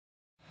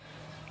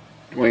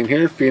Dwayne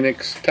here,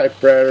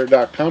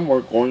 PhoenixTypewriter.com.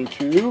 We're going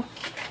to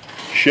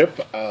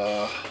ship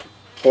a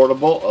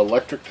portable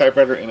electric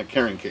typewriter in a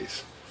carrying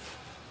case.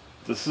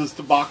 This is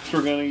the box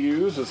we're going to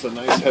use. It's a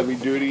nice heavy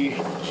duty,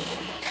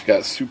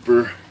 got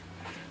super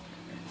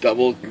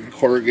double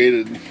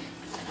corrugated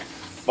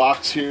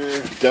box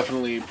here.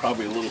 Definitely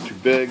probably a little too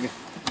big.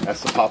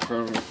 That's the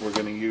popcorn we're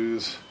going to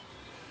use.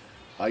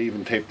 I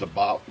even taped the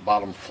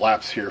bottom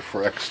flaps here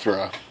for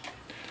extra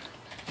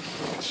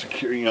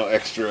secure,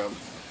 extra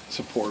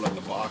support on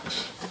the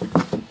box.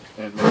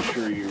 And make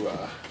sure you,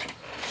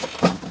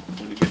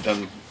 when you get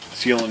done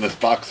sealing this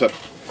box up,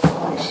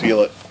 you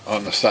seal it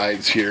on the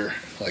sides here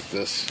like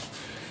this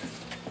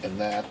and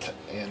that.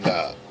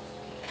 And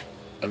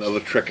another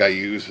trick I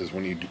use is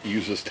when you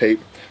use this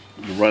tape,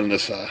 you run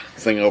this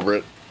thing over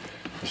it,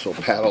 this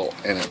little paddle,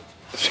 and it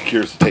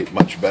secures the tape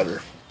much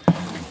better.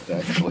 It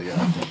actually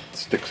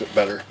sticks it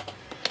better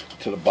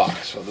to the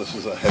box. So this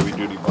is a heavy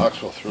duty box.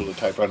 We'll throw the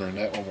typewriter in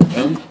that when we're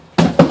done.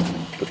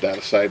 Put that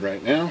aside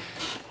right now.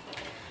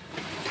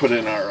 Put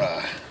in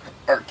our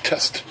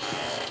test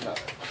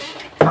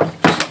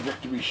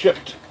subject to be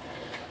shipped.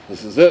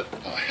 This is it,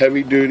 a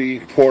heavy duty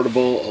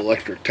portable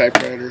electric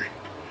typewriter.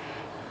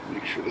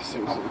 Make sure this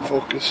thing's in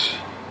focus.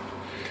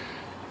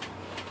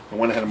 I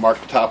went ahead and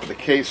marked the top of the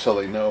case so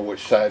they know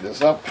which side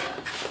is up.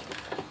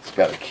 It's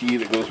got a key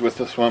that goes with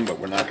this one, but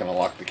we're not going to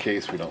lock the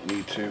case. We don't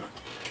need to.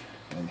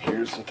 And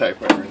here's the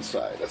typewriter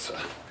inside. It's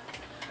a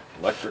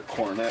electric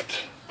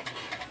coronet.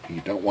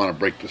 You don't want to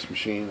break this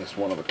machine. It's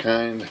one of a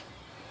kind.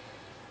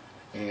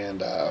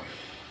 And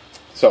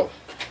so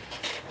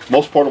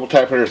most portable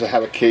typewriters that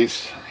have a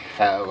case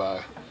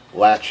have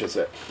latches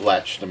that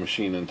latch the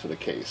machine into the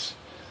case.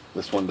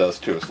 This one does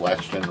too. It's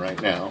latched in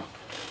right now.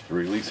 The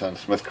release on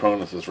Smith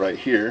Cronus is right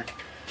here,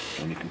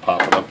 and you can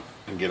pop it up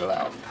and get it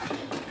out.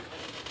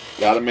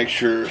 Got to make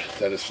sure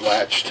that it's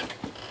latched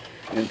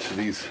into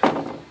these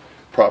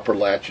proper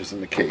latches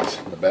in the case,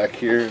 in the back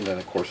here, and then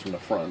of course in the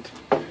front.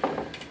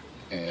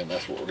 And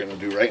that's what we're going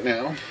to do right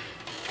now.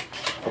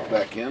 Put it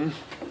back in.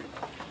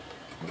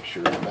 Make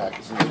sure the back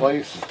is in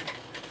place.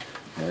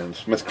 And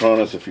Smith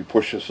Cronus, if you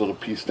push this little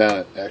piece down,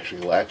 it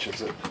actually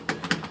latches it.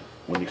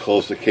 When you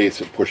close the case,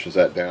 it pushes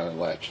that down and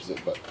latches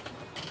it. But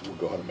we'll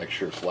go ahead and make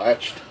sure it's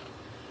latched.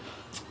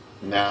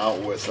 Now,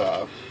 with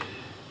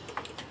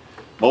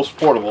most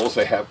portables,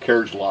 they have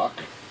carriage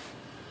lock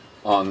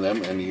on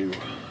them, and you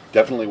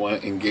definitely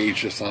want to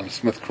engage this on a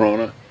Smith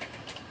Corona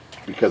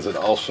because it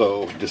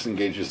also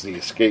disengages the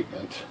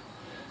escapement.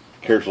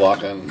 Carriage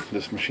lock on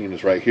this machine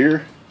is right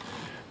here.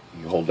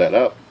 You hold that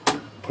up,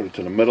 put it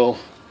to the middle,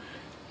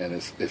 and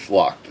it's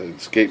locked. The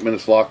escapement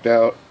is locked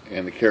out,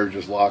 and the carriage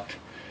is locked.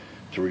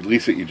 To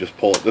release it, you just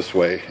pull it this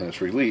way, and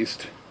it's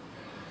released.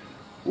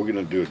 We're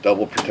going to do a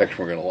double protection.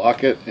 We're going to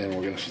lock it, and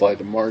we're going to slide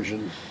the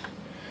margin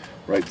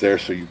right there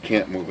so you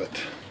can't move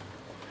it.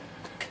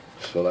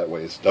 So that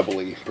way it's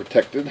doubly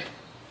protected.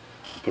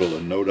 Put a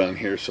little note on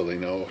here so they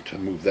know to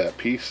move that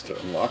piece to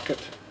unlock it.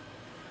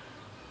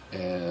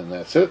 And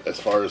that's it as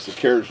far as the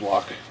carriage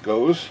lock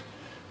goes.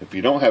 If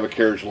you don't have a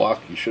carriage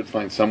lock, you should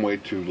find some way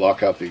to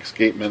lock out the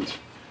escapement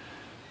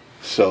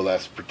so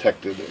that's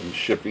protected in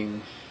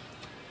shipping.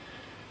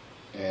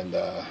 And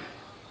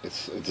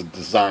it's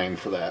designed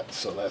for that,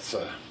 so that's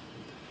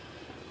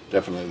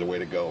definitely the way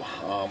to go.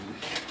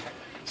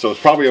 So it's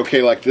probably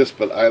okay like this,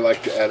 but I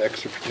like to add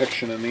extra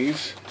protection in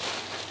these.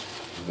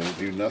 They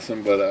do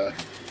nothing but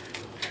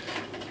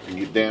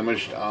get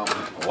damaged. A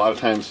lot of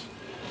times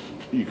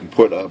you can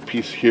put a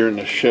piece here in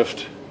the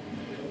shift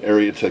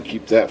area to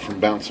keep that from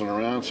bouncing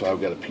around. So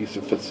I've got a piece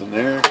that fits in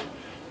there,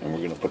 and we're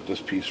going to put this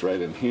piece right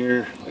in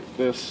here like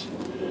this,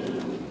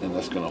 and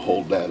that's going to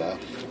hold that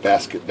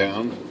basket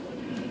down.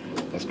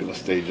 That's going to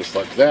stay just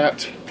like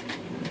that.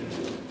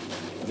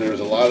 There's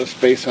a lot of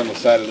space on the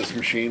side of this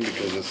machine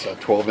because it's a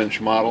 12-inch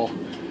model.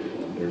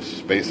 There's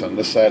space on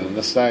this side and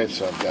this side,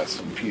 so I've got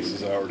some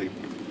pieces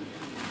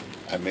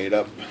I made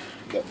up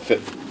that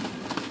fit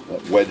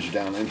that wedge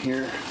down in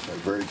here. They're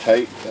very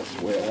tight. That's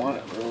the way I want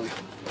it, really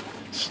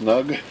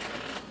snug. And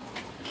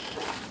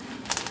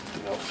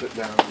they'll fit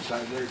down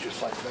inside there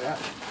just like that.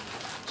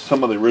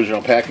 Some of the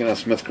original packing on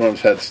Smith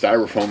Cronus had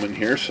styrofoam in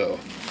here, so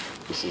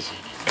this is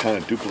kind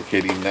of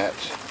duplicating that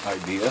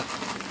idea.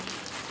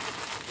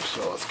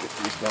 So let's get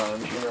these down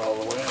in here all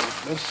the way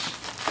like this.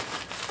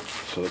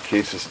 So the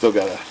case has still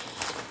got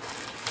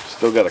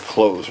to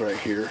close right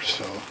here,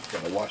 so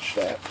got to watch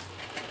that.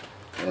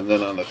 And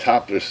then on the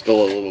top there's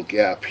still a little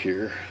gap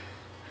here.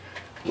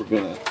 We're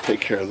going to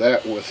take care of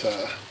that with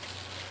a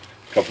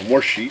couple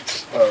more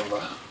sheets of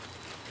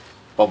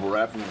bubble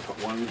wrap. I'm going to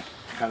put one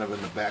kind of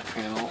in the back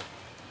panel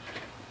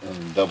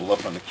and double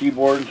up on the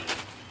keyboard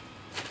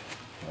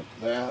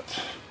like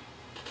that.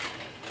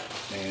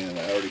 And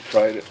I already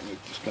tried it, and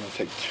it's just going to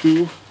take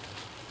two.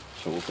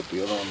 So we'll put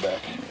the other one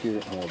back here,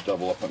 and we'll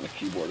double up on the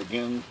keyboard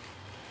again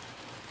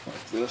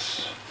like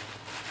this.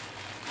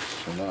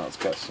 So now it's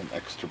got some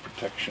extra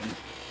protection.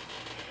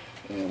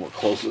 And we'll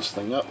close this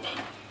thing up.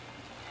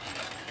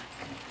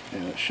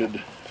 And it should,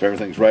 if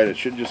everything's right, it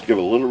should just give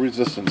a little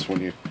resistance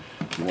when you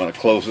want to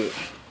close it.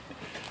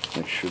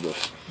 Make sure the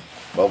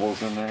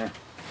bubble's in there.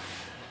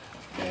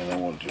 And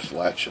then we'll just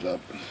latch it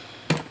up.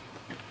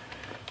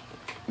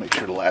 Make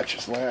sure the latch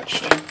is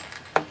latched.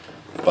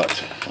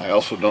 But I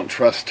also don't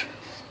trust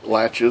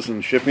latches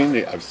in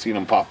shipping. I've seen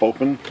them pop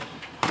open.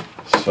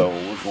 So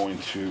we're going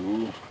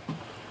to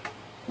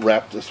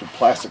wrap this with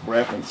plastic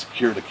wrap and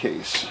secure the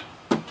case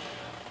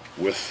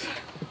with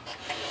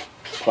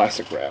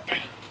plastic wrap.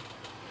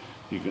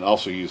 You can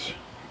also use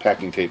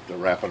packing tape to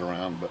wrap it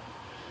around, but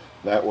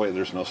that way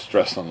there's no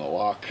stress on the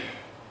lock.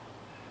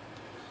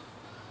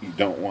 You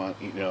don't want,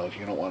 you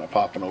don't want it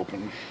popping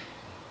open.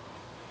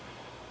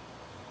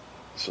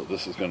 So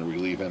this is going to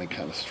relieve any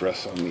kind of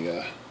stress on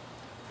the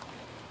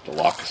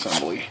lock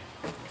assembly.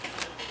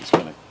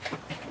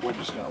 We're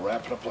just going to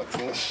wrap it up like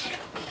this.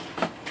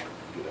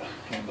 Get a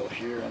handle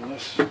here on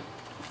this.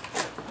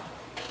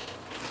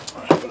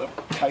 Wrap it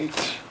up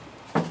tight.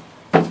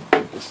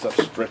 This stuff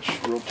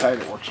stretched real tight.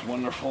 It works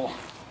wonderful.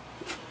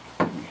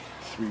 Maybe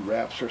 3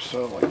 wraps or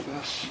so like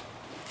this.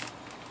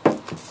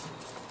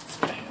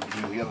 And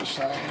do the other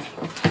side.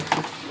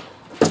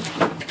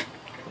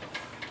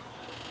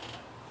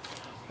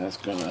 That's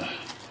gonna,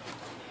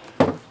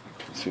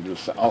 see,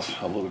 there's also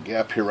a little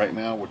gap here right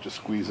now. We'll just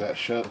squeeze that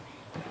shut,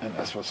 and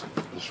that's what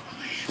this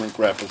shrink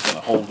wrap is gonna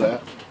hold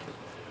that,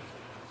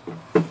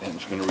 and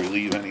it's gonna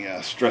relieve any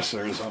stress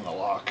there is on the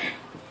lock,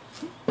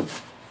 and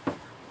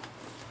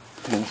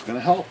it's gonna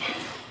help.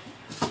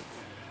 Put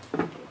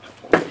a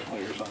couple of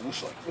layers on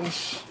this like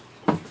this.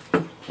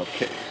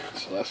 Okay,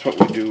 so that's what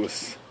we do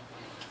with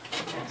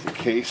the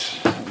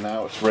case, and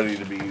now it's ready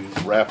to be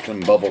wrapped in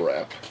bubble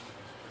wrap.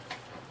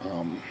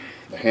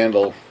 The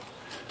handle,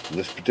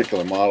 this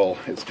particular model,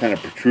 it's kind of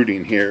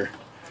protruding here,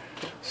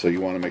 so you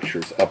want to make sure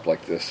it's up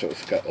like this so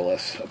it's got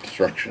less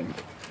obstruction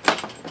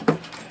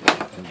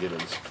and get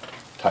it as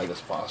tight as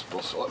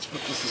possible. So let's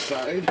put this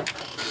aside,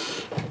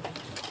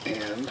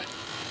 and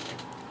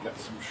got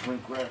some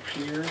shrink wrap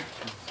here.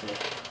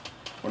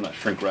 Well, not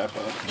shrink wrap,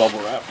 bubble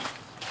wrap.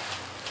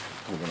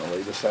 We're going to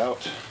lay this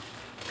out.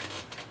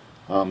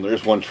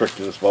 There's one trick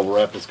to this bubble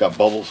wrap. It's got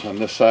bubbles on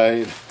this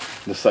side.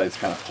 This side's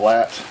kind of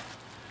flat.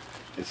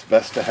 It's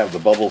best to have the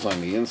bubbles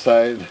on the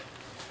inside,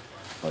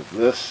 like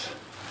this.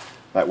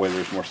 That way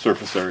there's more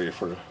surface area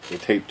for the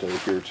tape to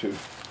adhere to.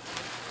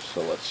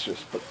 So let's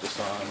just put this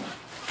on,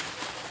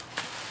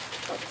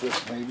 like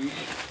this maybe.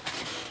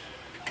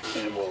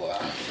 And we'll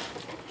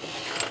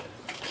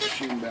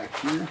shim back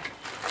here,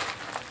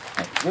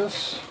 like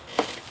this.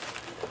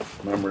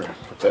 Remember,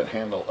 put that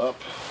handle up.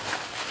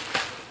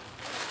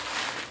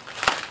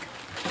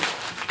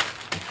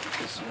 Put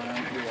this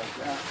around here like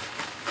that.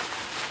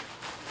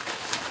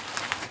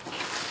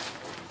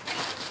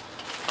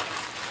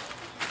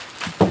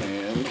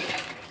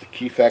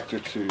 Key factor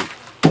to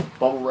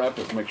bubble wrap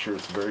is make sure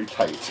it's very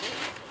tight.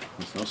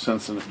 There's no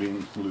sense in it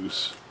being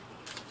loose.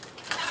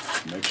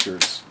 Make sure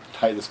it's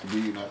tight as can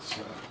be, and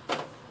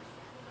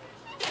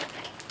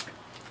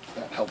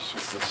that helps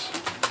with this.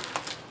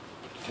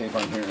 Put the tape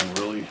on here and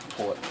really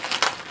pull it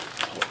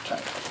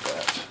tight like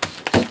that.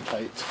 So it's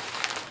tight.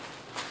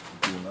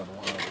 Do another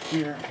one over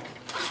here.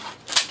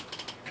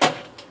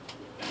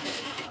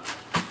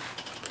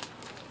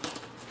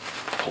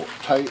 Pull it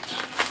tight.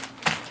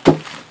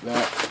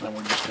 That, and then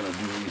we're just going to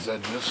do these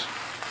edges.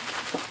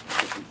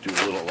 Do a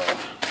little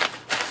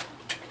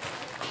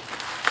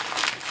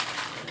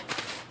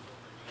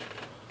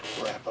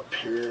wrap up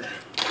here.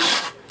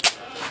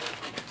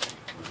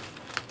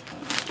 On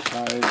the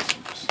sides.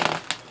 Just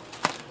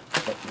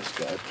cut this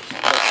guy as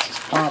best as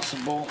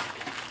possible.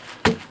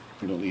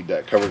 We don't need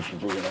that coverage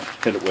because we're going to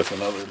hit it with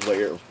another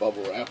layer of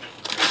bubble wrap.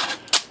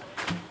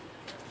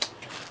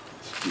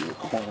 Let's do a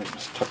corner,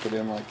 just tuck it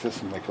in like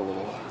this and make a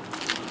little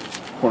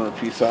corner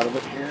piece out of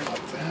it here,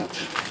 like that.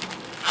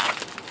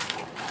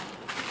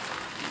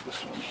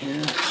 This one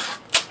here.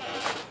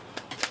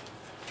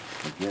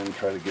 Again,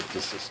 try to get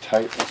this as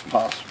tight as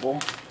possible.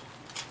 Like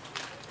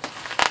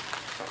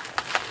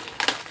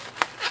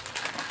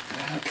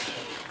that.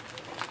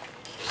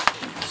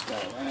 Bring this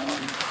guy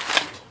around.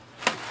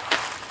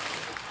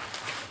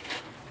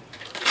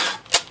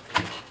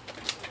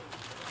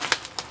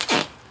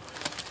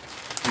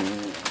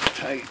 And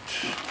tight,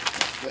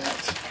 like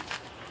that.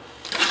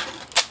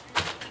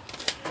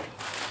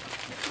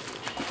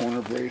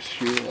 Corner brace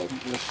here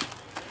like this.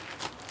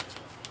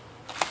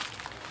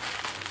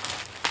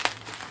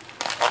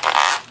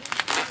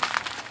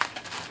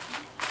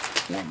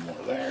 One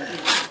more there.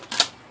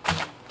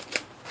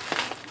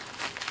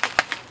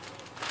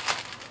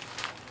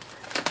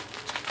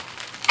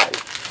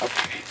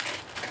 Okay.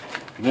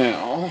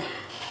 Now,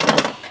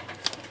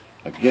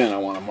 again, I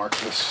want to mark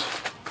this,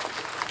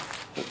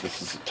 that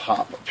this is the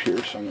top up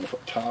here, so I'm going to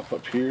put top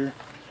up here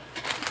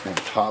and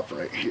top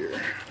right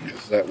here,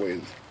 because that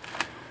way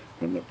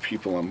when the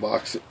people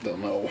unbox it, they'll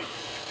know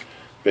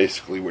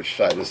basically which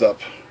side is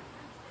up,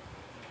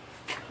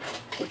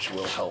 which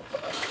will help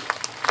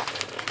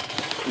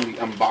in the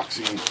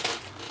unboxing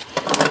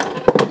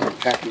and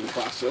packing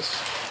process.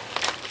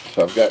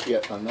 So I've got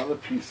yet another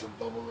piece of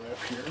bubble wrap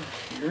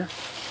here.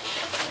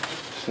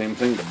 Same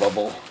thing, the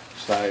bubble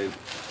side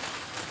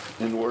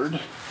inward.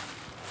 Let's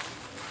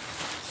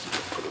see,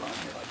 I'll put it on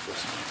here like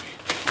this maybe.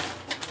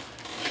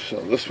 So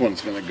this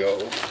one's going to go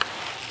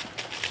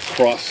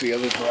across the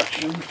other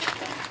direction, like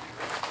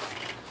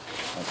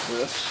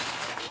this.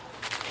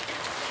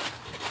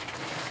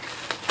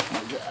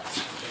 Like that.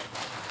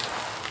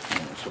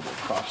 And so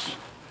we'll cross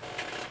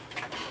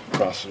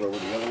it over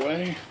the other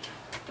way.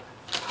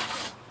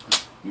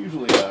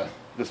 Usually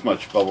this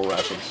much bubble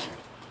wrap is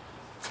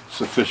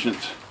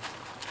sufficient.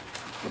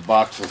 The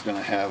box is going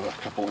to have a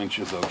couple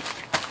inches of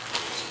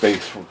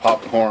space for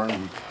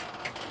popcorn.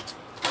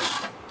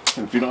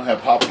 And if you don't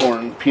have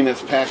popcorn,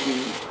 peanuts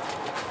packing,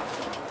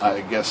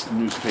 I guess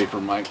newspaper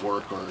might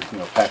work, or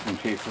packing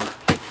paper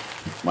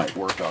might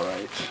work all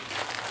right.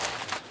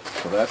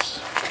 So that's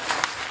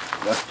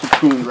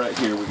cocooned right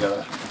here. We got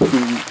a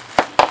cocoon,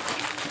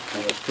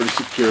 and it's pretty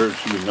secure. There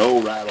should be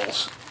no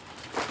rattles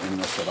in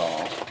this at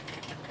all.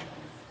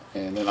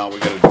 And then all we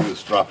got to do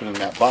is drop it in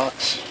that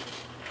box.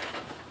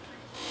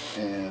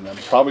 And I'm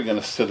probably going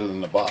to sit it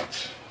in the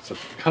box. It's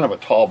kind of a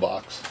tall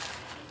box.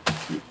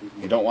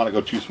 You don't want to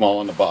go too small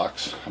in the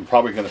box. I'm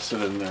probably going to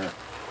sit it in there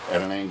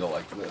at an angle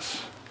like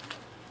this,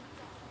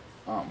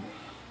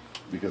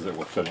 because it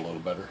will fit a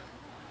little better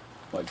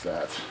like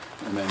that.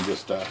 And then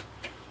just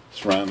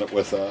surround it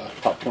with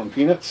popcorn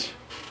peanuts.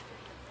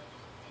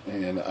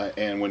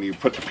 And when you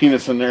put the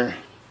peanuts in there,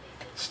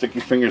 stick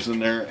your fingers in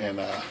there and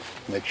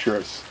make sure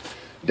it's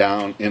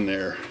down in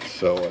there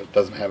so it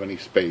doesn't have any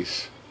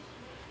space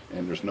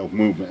and there's no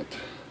movement.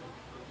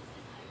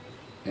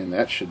 And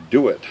that should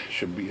do it.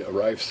 Should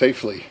arrive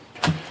safely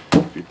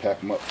if you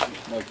pack them up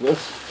like this.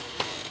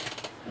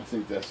 I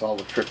think that's all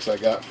the tricks I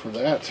got for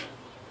that.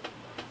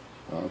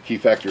 Key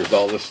factor is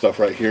all this stuff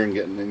right here and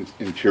getting the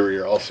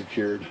interior all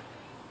secured.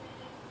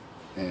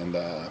 And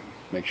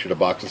make sure the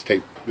box is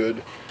taped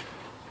good.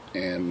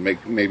 And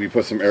maybe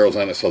put some arrows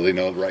on it so they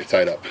know the right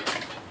side up.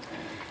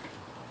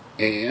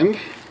 And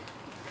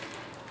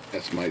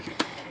that's my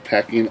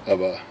packing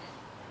of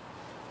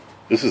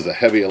this is a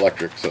heavy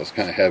electric, so it's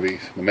kind of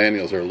heavy. The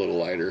manuals are a little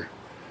lighter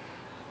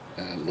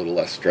and a little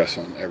less stress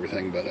on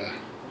everything, but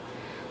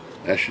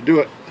that should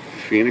do it.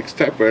 Phoenix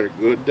Typewriter,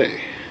 good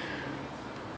day.